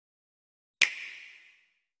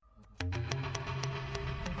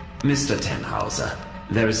Mr. Tannhauser,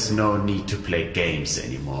 there is no need to play games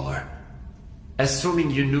anymore.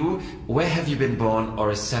 Assuming you knew, where have you been born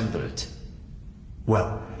or assembled?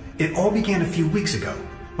 Well, it all began a few weeks ago,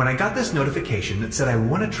 when I got this notification that said I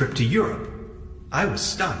won a trip to Europe. I was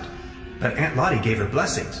stunned, but Aunt Lottie gave her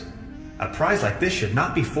blessings. A prize like this should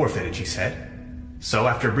not be forfeited, she said. So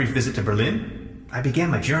after a brief visit to Berlin, I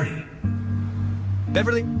began my journey.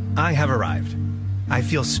 Beverly, I have arrived. I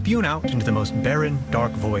feel spewed out into the most barren,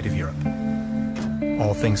 dark void of Europe.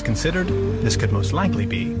 All things considered, this could most likely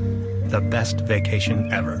be the best vacation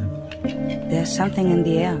ever. There's something in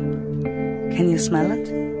the air. Can you smell it?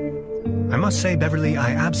 I must say, Beverly,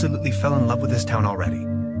 I absolutely fell in love with this town already.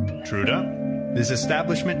 Truda, this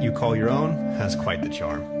establishment you call your own has quite the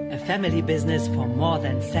charm. A family business for more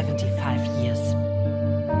than 75 years.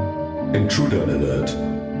 Intruder alert.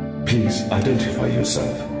 Please identify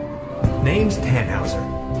yourself. Name's Tannhauser.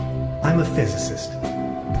 I'm a physicist.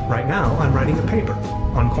 Right now, I'm writing a paper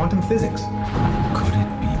on quantum physics. Could it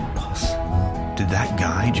be possible? Did that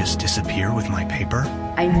guy just disappear with my paper?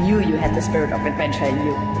 I knew you had the spirit of adventure in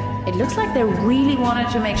you. It looks like they really wanted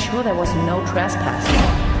to make sure there was no trespassing.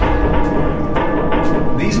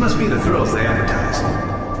 These must be the thrills they advertise.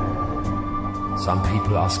 Some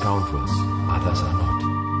people are scoundrels, others are not.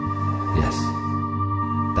 Yes,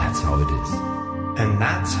 that's how it is. And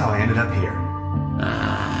that's how I ended up here.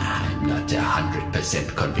 I'm not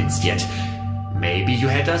 100% convinced yet. Maybe you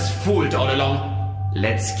had us fooled all along.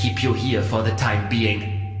 Let's keep you here for the time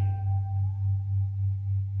being.